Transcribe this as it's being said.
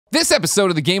This episode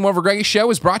of the Game Over Greggy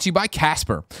Show is brought to you by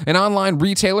Casper, an online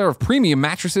retailer of premium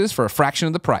mattresses for a fraction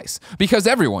of the price, because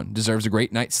everyone deserves a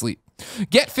great night's sleep.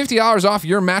 Get $50 off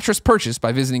your mattress purchase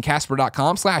by visiting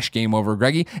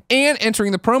casper.com/GameOverGreggy and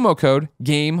entering the promo code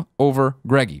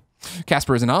GameOverGreggy.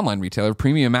 Casper is an online retailer of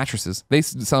premium mattresses. They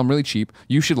sell them really cheap.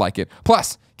 You should like it.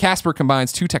 Plus, Casper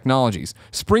combines two technologies,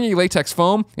 springy latex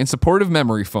foam and supportive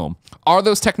memory foam. Are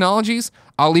those technologies?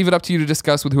 I'll leave it up to you to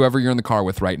discuss with whoever you're in the car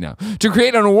with right now. To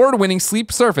create an award-winning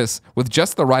sleep surface with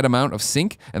just the right amount of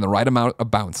sink and the right amount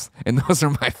of bounce. And those are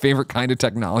my favorite kind of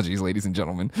technologies, ladies and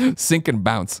gentlemen. Sink and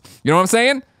bounce. You know what I'm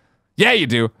saying? Yeah, you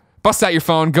do. Bust out your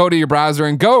phone, go to your browser,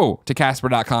 and go to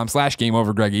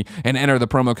casper.com/GameOverGreggy and enter the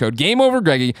promo code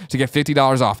GameOverGreggy to get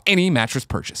 $50 off any mattress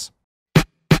purchase.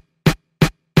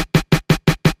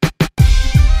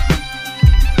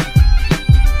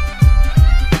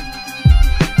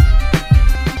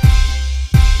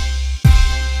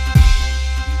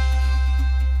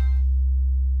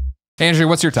 Andrea,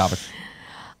 what's your topic?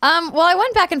 Well, I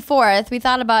went back and forth. We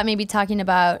thought about maybe talking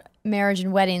about marriage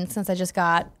and weddings since I just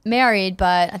got married,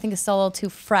 but I think it's still a little too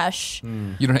fresh.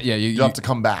 You don't. Yeah, You have to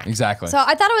come back. Exactly. So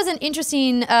I thought it was an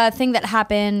interesting thing that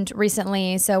happened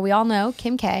recently. So we all know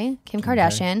Kim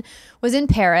Kardashian, was in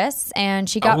Paris and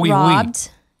she got robbed.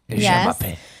 Yes.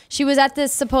 She was at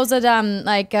this supposed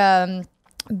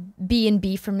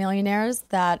B&B for millionaires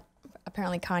that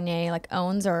apparently Kanye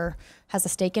owns or has a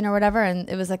stake in or whatever, and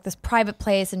it was like this private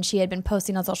place, and she had been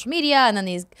posting on social media, and then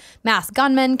these masked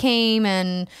gunmen came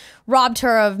and robbed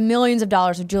her of millions of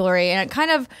dollars of jewelry, and it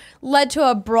kind of led to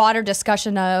a broader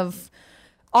discussion of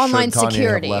online security. Should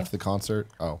Kanye have left the concert?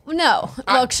 Oh. No.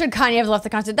 Well, should Kanye have left the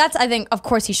concert? That's, I think, of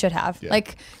course he should have. Yeah.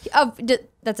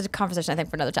 That's a conversation I think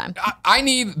for another time. I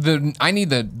need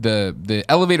the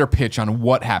elevator pitch on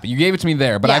what happened. You gave it to me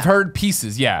there, but I've heard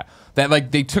pieces,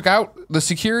 that they took out the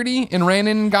security and ran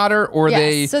in and got her, or and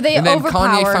then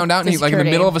Kanye found out and he in the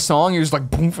middle of a song, he was like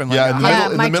boom, and in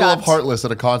the middle of Heartless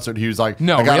at a concert, he was like,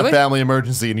 "No, I got a family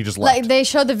emergency," and he just left. They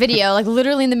showed the video,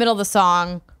 literally in the middle of the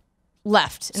song,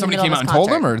 left. Somebody came out and told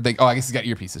him, or I guess he's got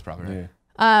earpieces probably. Right?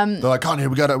 Yeah. They're like, Kanye,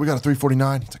 we got a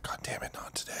 349. He's like, God damn it,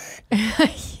 not today.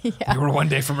 You were one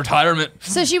day from retirement.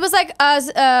 So she was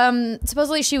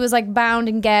supposedly she was bound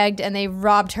and gagged, and they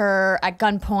robbed her at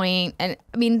gunpoint. And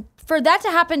I mean, for that to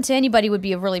happen to anybody would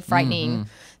be a really frightening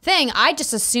thing. I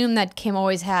just assumed that Kim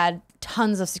always had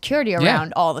tons of security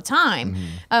around all the time.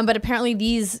 But apparently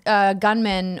these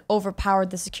gunmen overpowered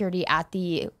the security at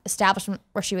the establishment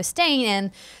where she was staying,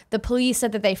 and the police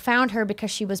said that they found her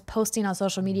because she was posting on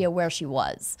social media where she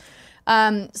was.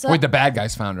 Wait, the bad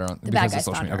guys found her because of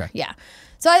social media. Okay. Yeah.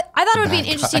 So I thought it would be an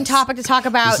interesting topic to talk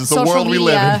about social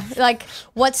media,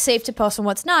 what's safe to post and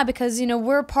what's not, because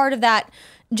we're part of that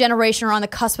generation, or on the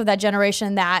cusp of that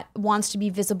generation, that wants to be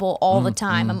visible all the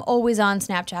time. I'm always on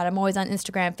Snapchat. I'm always on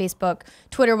Instagram, Facebook,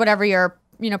 Twitter, whatever your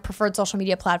preferred social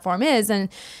media platform is. And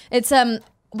it's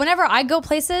whenever I go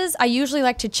places, I usually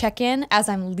like to check in as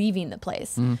I'm leaving the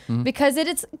place, because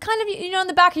it's kind of, in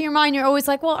the back of your mind, you're always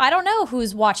like, well, I don't know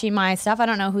who's watching my stuff. I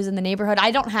don't know who's in the neighborhood. I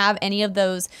don't have any of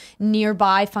those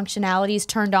nearby functionalities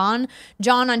turned on.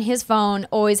 John on his phone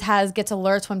always gets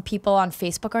alerts when people on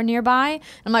Facebook are nearby.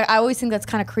 I'm like, I always think that's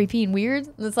kind of creepy and weird.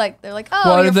 It's like, they're like,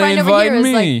 oh, your friend over here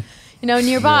is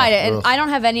nearby. And I don't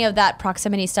have any of that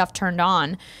proximity stuff turned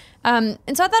on. And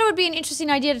so I thought it would be an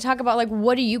interesting idea to talk about,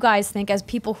 what do you guys think as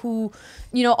people who,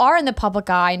 are in the public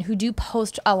eye and who do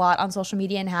post a lot on social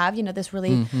media and have, this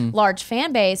really large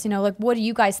fan base, what do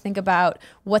you guys think about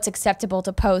what's acceptable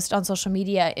to post on social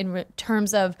media in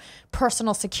terms of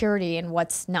personal security and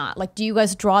what's not? Do you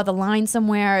guys draw the line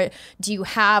somewhere? Do you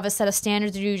have a set of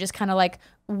standards, or do you just kind of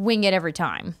wing it every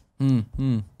time? I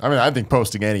mean, I think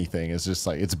posting anything is just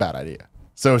it's a bad idea.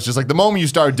 So it's just the moment you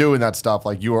start doing that stuff,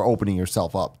 you are opening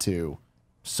yourself up to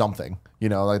something,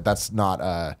 that's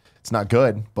not, it's not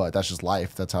good, but that's just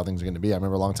life. That's how things are going to be. I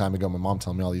remember a long time ago, my mom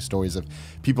telling me all these stories of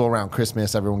people around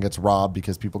Christmas, everyone gets robbed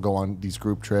because people go on these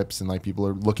group trips and people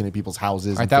are looking at people's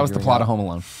houses. Right, that was the plot of Home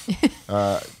Alone.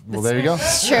 Well, there you go.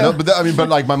 It's true. No,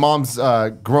 but my mom's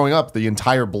growing up, the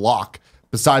entire block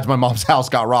besides my mom's house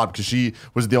got robbed because she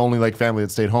was the only family that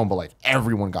stayed home, but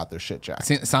everyone got their shit jacked.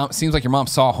 Seems like your mom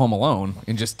saw Home Alone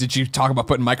and did you talk about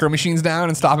putting micro machines down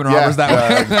and stopping robbers that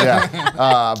way?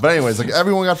 But anyways,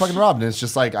 everyone got fucking robbed, and it's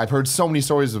just I've heard so many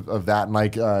stories of that,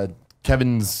 and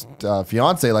Kevin's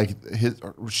fiance,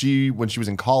 when she was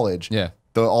in college,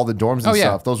 all the dorms and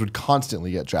stuff, those would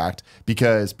constantly get jacked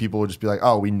because people would just be like,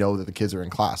 oh, we know that the kids are in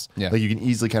class. Yeah. You can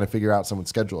easily kind of figure out someone's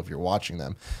schedule if you're watching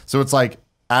them. So it's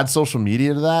add social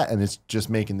media to that, and it's just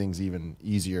making things even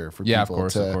easier for people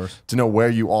to know where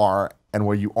you are and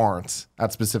where you aren't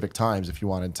at specific times if you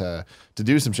wanted to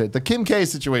do some shit. The Kim K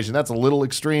situation, that's a little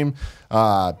extreme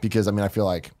because, I mean, I feel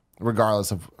like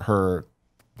regardless of her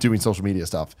doing social media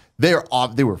stuff, they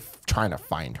were trying to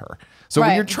find her. So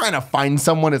when you're trying to find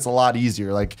someone, it's a lot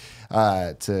easier, like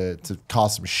to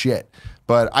cause some shit.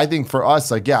 But I think for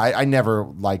us, like, yeah, I never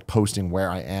like posting where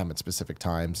I am at specific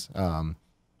times.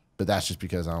 But that's just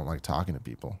because I don't like talking to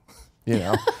people. You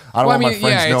know, I don't want my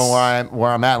friends to know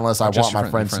where I'm at unless I want my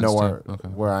friends to know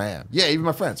where I am. Yeah, even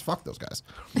my friends. Fuck those guys.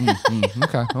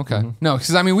 Okay. No,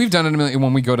 because I mean, we've done it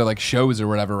when we go to like shows or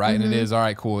whatever, right? And it is, all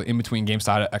right, cool. In between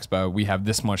GameStop Expo, we have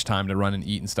this much time to run and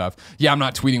eat and stuff. Yeah, I'm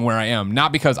not tweeting where I am.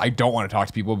 Not because I don't want to talk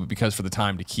to people, but because for the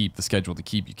time to keep, the schedule to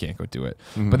keep, you can't go do it.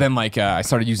 But then like I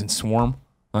started using Swarm.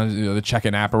 The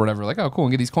check-in app or whatever, like, oh, cool,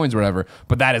 and get these coins or whatever.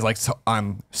 But that is like,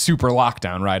 I'm super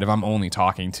lockdown, right? If I'm only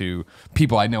talking to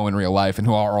people I know in real life and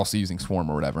who are also using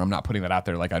Swarm or whatever, I'm not putting that out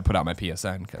there like I'd put out my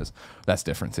PSN because that's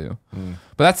different too.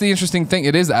 But that's the interesting thing.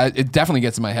 It is, it definitely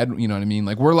gets in my head, you know what I mean?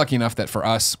 Like, we're lucky enough that for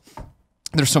us,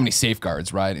 there's so many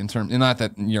safeguards, right? In terms, not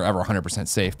that you're ever 100%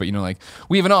 safe, but you know, like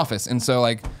we have an office, and so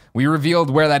like we revealed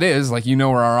where that is, like you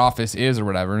know where our office is or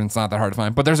whatever, and it's not that hard to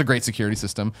find. But there's a great security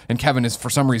system, and Kevin is for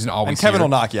some reason always. And Kevin here. will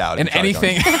knock you out. And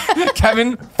anything,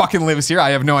 Kevin fucking lives here.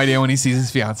 I have no idea when he sees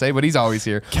his fiance, but he's always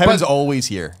here. Kevin's always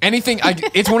here. Anything,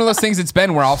 it's one of those things. It's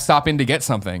been where I'll stop in to get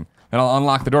something. And I'll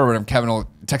unlock the door, but Kevin will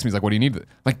text me. He's like, what do you need?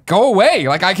 Like, go away.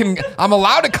 Like, I'm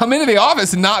allowed to come into the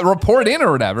office and not report in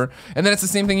or whatever. And then it's the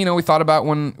same thing, you know, we thought about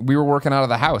when we were working out of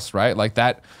the house, right? Like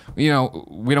that, you know,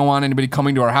 we don't want anybody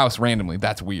coming to our house randomly.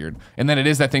 That's weird. And then it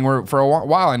is that thing where for a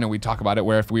while, I know we talk about it,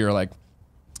 where if we were like,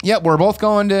 yep, we're both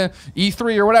going to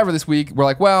E3 or whatever this week, we're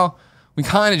like, well, we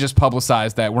kind of just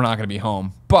publicized that we're not going to be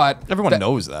home, but everyone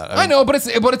knows that. I know, but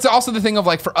it's also the thing of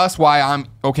like for us why I'm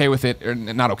okay with it or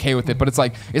not okay with it, but it's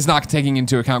like it's not taking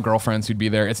into account girlfriends who'd be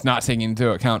there. It's not taking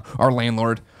into account our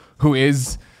landlord, who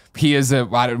is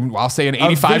I'll say an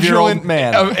 85-year-old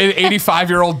man, an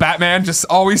 85-year-old Batman, just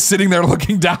always sitting there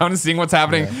looking down and seeing what's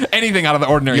happening. Yeah. Anything out of the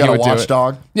ordinary. You got a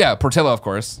watchdog? Yeah, Portillo, of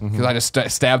course, because I just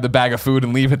stab the bag of food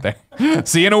and leave it there.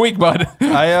 See you in a week, bud.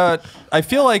 I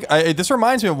feel like this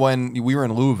reminds me of when we were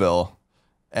in Louisville,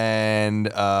 and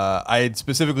I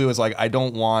specifically was like, I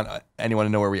don't want anyone to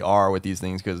know where we are with these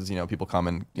things because you know people come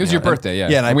and it was your birthday, yeah.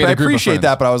 Yeah, and I appreciate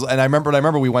that, but I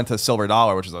remember we went to Silver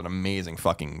Dollar, which is an amazing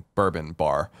fucking bourbon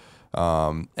bar.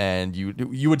 And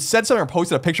you would said something or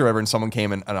posted a picture of it, and someone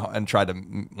came and tried to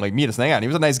like meet us and hang out. And he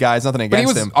was a nice guy. It's nothing against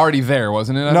him. But he was already there,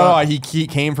 wasn't it? No, he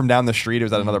came from down the street. It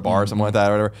was at another bar or something like that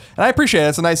or whatever. And I appreciate it.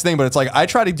 It's a nice thing, but it's like I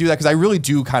try to do that because I really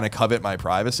do kind of covet my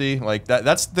privacy. Like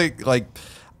that's the like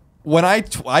when I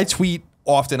tweet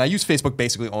often. I use Facebook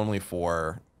basically only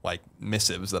for like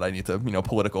missives that I need to, you know,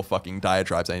 political fucking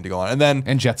diatribes I need to go on,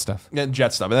 and jet stuff. Yeah,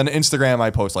 jet stuff. And then Instagram, I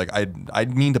post like I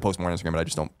mean to post more on Instagram, but I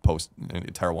just don't post a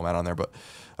terrible amount on there. But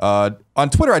on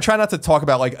Twitter, I try not to talk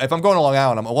about like if I'm going to Long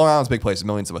Island. Long Island's a big place,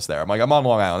 millions of us there. I'm like I'm on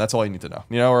Long Island. That's all you need to know,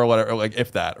 you know, or whatever. Or like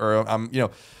if that, or I'm, you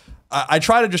know. I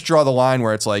try to just draw the line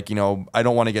where it's like, you know, I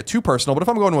don't want to get too personal, but if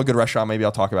I'm going to a good restaurant, maybe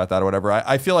I'll talk about that or whatever.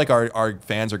 I feel like our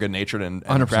fans are good natured and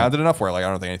grounded enough where like I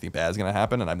don't think anything bad is going to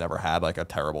happen. And I've never had like a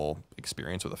terrible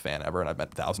experience with a fan ever. And I've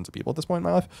met thousands of people at this point in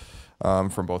my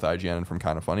life from both IGN and from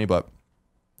Kind of Funny. But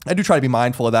I do try to be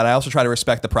mindful of that. I also try to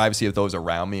respect the privacy of those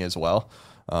around me as well.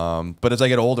 But as I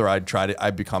get older, I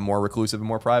become more reclusive and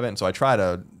more private. And so I try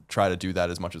to do that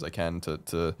as much as I can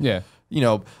to yeah. You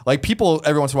know, like people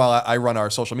every once in a while, I run our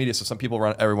social media. So some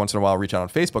people every once in a while reach out on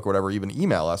Facebook or whatever, even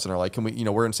email us and are like, can we, you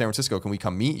know, we're in San Francisco. Can we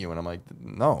come meet you? And I'm like,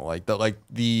 no,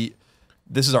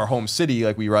 this is our home city.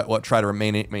 Like we try to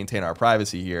maintain our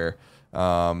privacy here.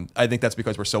 I think that's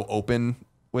because we're so open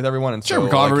with everyone. And sure, so we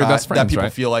call everybody best friends, that people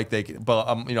right? feel like they can,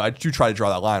 but you know, I do try to draw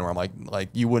that line where I'm like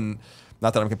you wouldn't,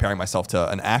 not that I'm comparing myself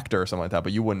to an actor or something like that,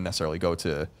 but you wouldn't necessarily go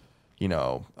to, you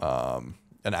know,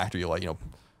 an actor you like, you know,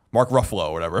 Mark Ruffalo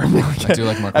or whatever. I do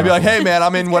like Mark Ruffalo. I'd be like, hey man,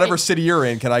 I'm in whatever city you're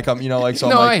in. Can I come? You know, like so.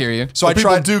 No, I'm like, I hear you. So I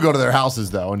people do go to their houses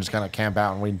though and just kind of camp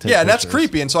out and wait and take and pictures. that's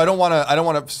creepy. And so I don't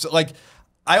want to like.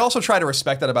 I also try to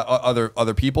respect that about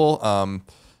other people.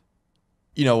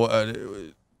 You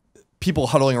know, people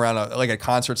huddling around like a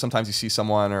concert. Sometimes you see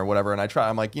someone or whatever, and I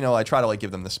try to like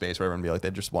give them the space where everyone be like they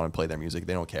just want to play their music.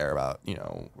 They don't care about, you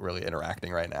know, really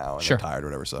interacting right now and sure. they're tired or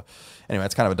whatever. So anyway,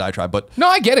 it's kind of a diatribe. But no,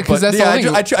 I get it because that's yeah,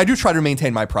 the thing. I do try to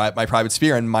maintain my private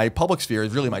sphere, and my public sphere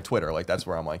is really my Twitter. Like that's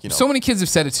where I'm like, you know. So many kids have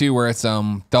said it too, where it's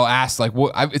they'll ask like,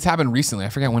 what? It's happened recently. I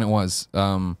forget when it was.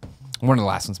 One of the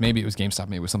last ones, maybe it was GameStop,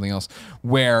 maybe it was something else,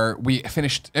 where we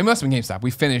finished, it must have been GameStop,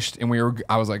 we finished and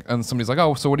I was like, and somebody's like,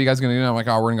 oh, so what are you guys gonna do now? I'm like,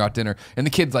 oh, we're gonna go out to dinner. And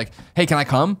the kid's like, hey, can I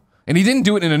come? And he didn't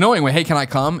do it in an annoying way. Hey, can I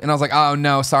come? And I was like, oh,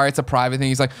 no, sorry, it's a private thing.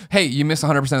 He's like, hey, you miss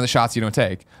 100% of the shots you don't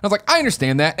take. And I was like, I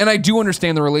understand that. And I do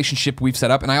understand the relationship we've set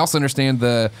up. And I also understand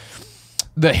the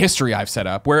history I've set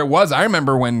up, where it was, I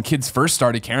remember when kids first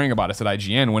started caring about us at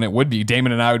IGN, when it would be,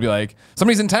 Damon and I would be like,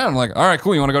 somebody's in town. I'm like, all right,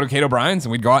 cool, you want to go to Kate O'Brien's?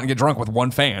 And we'd go out and get drunk with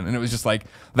one fan. And it was just like,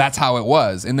 that's how it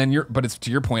was. And then but it's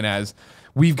to your point, as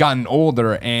we've gotten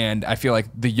older, and I feel like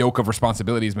the yoke of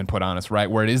responsibility has been put on us, right?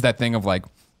 Where it is that thing of like,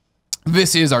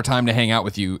 this is our time to hang out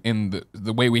with you in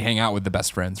the way we hang out with the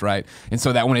best friends, right? And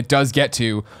so that when it does get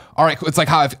to, all right, it's like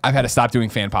how I've had to stop doing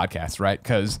fan podcasts, right?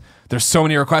 Because there's so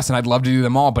many requests and I'd love to do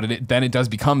them all, but then it does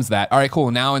becomes that, all right,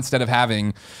 cool, now instead of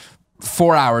having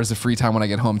 4 hours of free time when I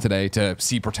get home today to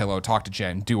see Portillo, talk to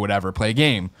Jen, do whatever, play a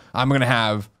game, I'm going to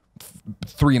have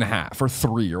 3.5 or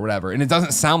 3 or whatever. And it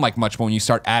doesn't sound like much, but when you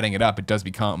start adding it up, it does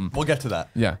become... We'll get to that.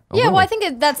 Yeah. Yeah, well, I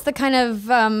think that's the kind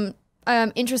of...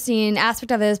 interesting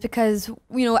aspect of it is because,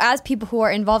 you know, as people who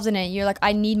are involved in it, you're like,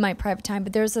 I need my private time.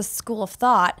 But there's a school of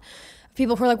thought of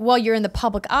people who are like, well, you're in the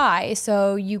public eye,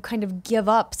 so you kind of give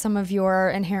up some of your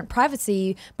inherent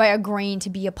privacy by agreeing to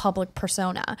be a public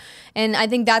persona. And I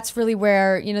think that's really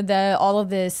where, you know, all of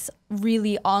this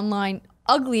really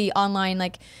ugly online,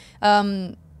 like,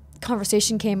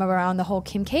 conversation came around the whole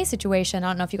Kim K situation. I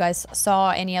don't know if you guys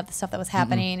saw any of the stuff that was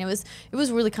happening. Mm-hmm. It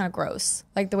was really kind of gross,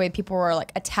 like the way people were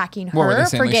like attacking her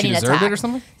for like getting she deserved attacked it or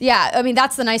something. Yeah, I mean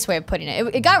that's the nice way of putting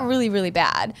it. It got really, really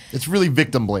bad. It's really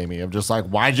victim blaming of just like,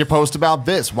 why'd you post about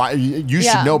this? Why you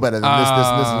should know better than this,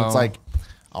 and this, and it's like,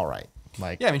 all right.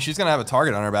 Like, yeah, I mean, she's gonna have a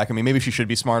target on her back. I mean, maybe she should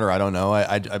be smarter. I don't know.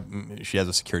 She has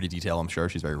a security detail. I'm sure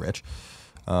she's very rich.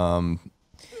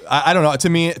 I don't know. To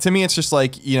me, it's just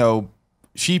like, you know,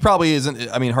 she probably isn't.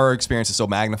 I mean, her experience is so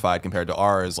magnified compared to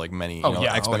ours, like many,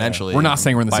 exponentially. We're not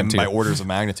saying we're in the same by orders of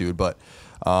magnitude, but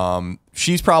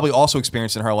she's probably also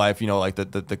experienced in her life, you know, like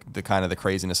the kind of the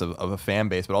craziness of a fan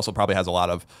base, but also probably has a lot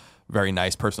of very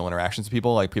nice personal interactions with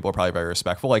people. Like, people are probably very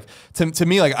respectful. Like, to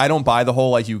me, like, I don't buy the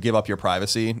whole like you give up your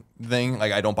privacy thing.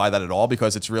 Like, I don't buy that at all,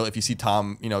 because it's real. If you see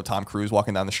Tom Cruise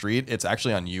walking down the street, it's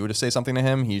actually on you to say something to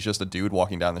him. He's just a dude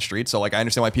walking down the street. So like, I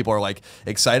understand why people are like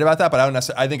excited about that, but I don't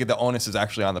necessarily. I think the onus is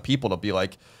actually on the people to be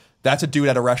like, that's a dude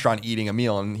at a restaurant eating a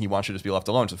meal and he wants you to just be left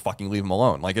alone. Just fucking leave him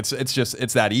alone. Like, it's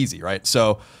that easy, right?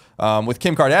 So with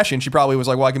Kim Kardashian, she probably was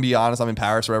like, well, I can be honest, I'm in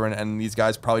Paris or whatever, and these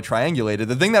guys probably triangulated.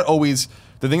 The thing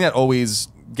that always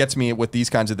gets me with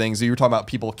these kinds of things, you were talking about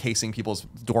people casing people's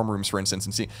dorm rooms, for instance,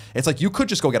 and see, it's like, you could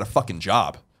just go get a fucking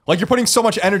job. Like, you're putting so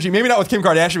much energy, maybe not with Kim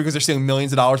Kardashian because they're stealing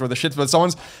millions of dollars worth of shit, but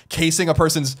someone's casing a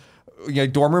person's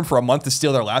dorm room for a month to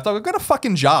steal their laptop. Go get a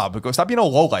fucking job. Go stop being a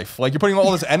lowlife. Like, you're putting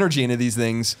all this energy into these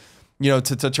things, you know,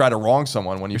 to try to wrong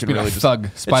someone when you can really just thug.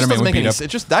 Spider-Man would beat up.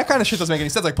 It's just that kind of shit doesn't make any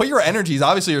sense. Like, put your energies.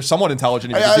 Obviously, you're somewhat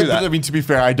intelligent if you do that. I mean, to be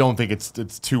fair, I don't think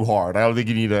it's too hard. I don't think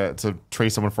you need to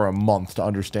trace someone for a month to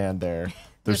understand their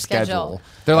schedule.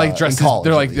 They're like dressed.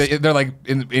 They're like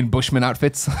in Bushman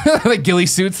outfits, like ghillie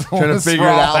suits, trying to figure it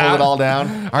out, hold it all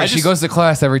down. All right, she goes to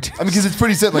class every. I mean, because it's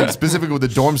pretty simple. Like, specifically with the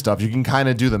dorm stuff, you can kind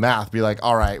of do the math. Be like,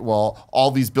 all right, well, all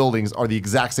these buildings are the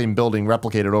exact same building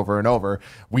replicated over and over.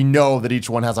 We know that each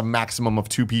one has a maximum of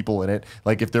 2 people in it.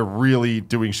 Like, if they're really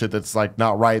doing shit that's like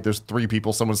not right, there's 3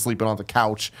 people. Someone's sleeping on the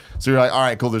couch. So you're like, all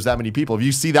right, cool. There's that many people. If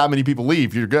you see that many people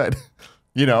leave, you're good.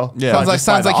 You know, yeah.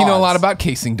 Sounds like you know a lot about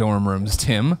casing dorm rooms,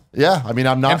 Tim. Yeah, I mean,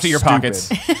 I'm not empty your pockets.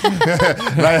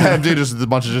 I do just a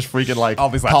bunch of just freaking like all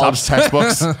these college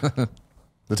textbooks.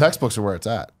 The textbooks are where it's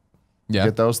at. Yeah, you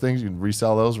get those things, you can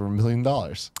resell those for $1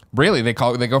 million. Really, they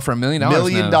go for $1 million. $1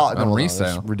 million on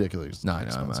resale. That's ridiculous. No, I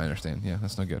understand. Yeah,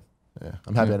 that's no good. Yeah,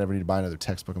 I'm happy I never need to buy another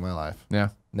textbook in my life. Yeah,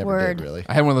 never did really.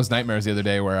 I had one of those nightmares the other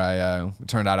day where it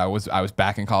turned out I was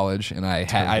back in college and I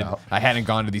hadn't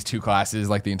gone to these 2 classes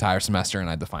like the entire semester, and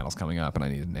I had the finals coming up and I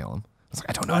needed to nail them. I was like,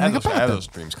 I don't know anything about them. I have those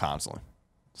dreams constantly.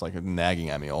 It's like nagging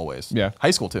at me always. Yeah,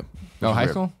 high school too. Oh, high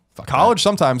school. College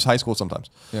sometimes, high school sometimes.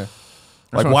 Yeah.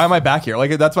 Like, why am I back here?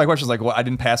 Like, that's my question. Is like, well, I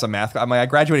didn't pass a math. I'm like, I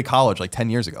graduated college like 10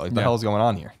 years ago. Like, the hell is going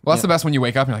on here? Well, that's the best when you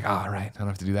wake up and you're like, all right, I don't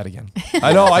have to do that again.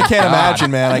 I know. I can't imagine,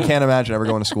 man. I can't imagine ever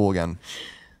going to school again.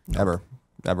 Ever.